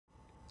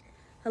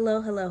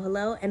Hello, hello,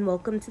 hello, and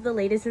welcome to the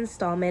latest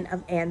installment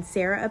of And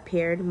Sarah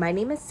Appeared. My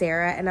name is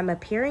Sarah, and I'm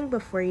appearing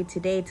before you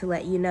today to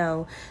let you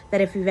know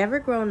that if you've ever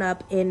grown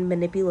up in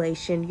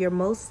manipulation, you're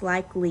most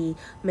likely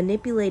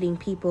manipulating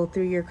people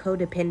through your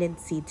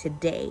codependency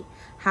today.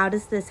 How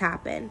does this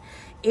happen?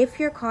 If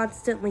you're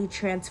constantly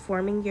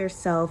transforming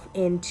yourself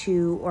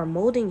into or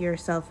molding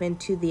yourself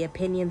into the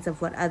opinions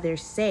of what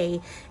others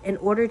say in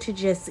order to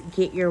just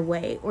get your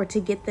way or to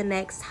get the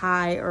next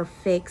high or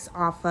fix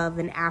off of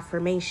an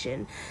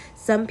affirmation.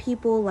 Some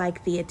people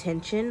like the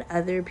attention,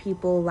 other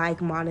people like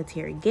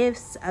monetary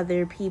gifts,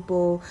 other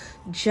people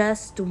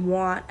just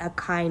want a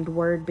kind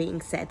word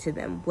being said to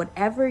them.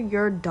 Whatever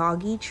your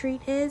doggy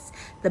treat is,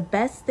 the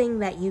best thing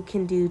that you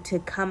can do to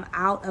come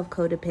out of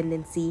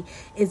codependency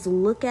is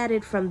look at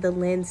it from the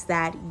lens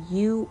that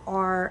you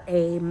are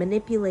a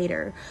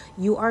manipulator.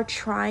 You are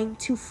trying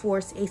to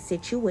force a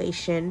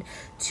situation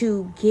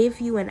to give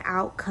you an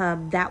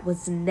outcome that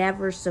was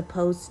never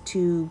supposed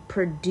to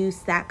produce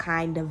that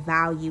kind of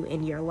value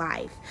in your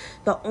life.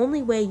 The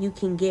only way you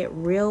can get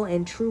real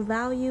and true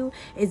value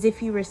is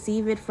if you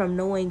receive it from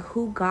knowing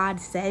who God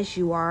says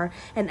you are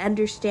and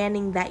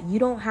understanding that you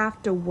don't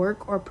have to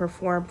work or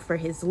perform for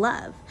His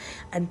love.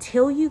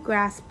 Until you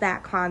grasp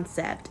that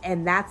concept,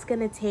 and that's going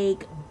to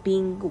take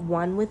being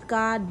one with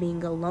God,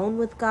 being alone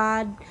with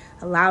God,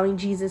 allowing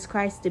Jesus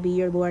Christ to be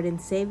your Lord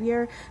and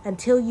Savior.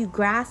 Until you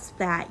grasp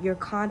that, you're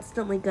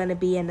constantly going to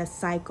be in a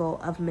cycle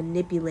of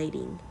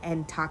manipulating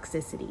and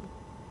toxicity.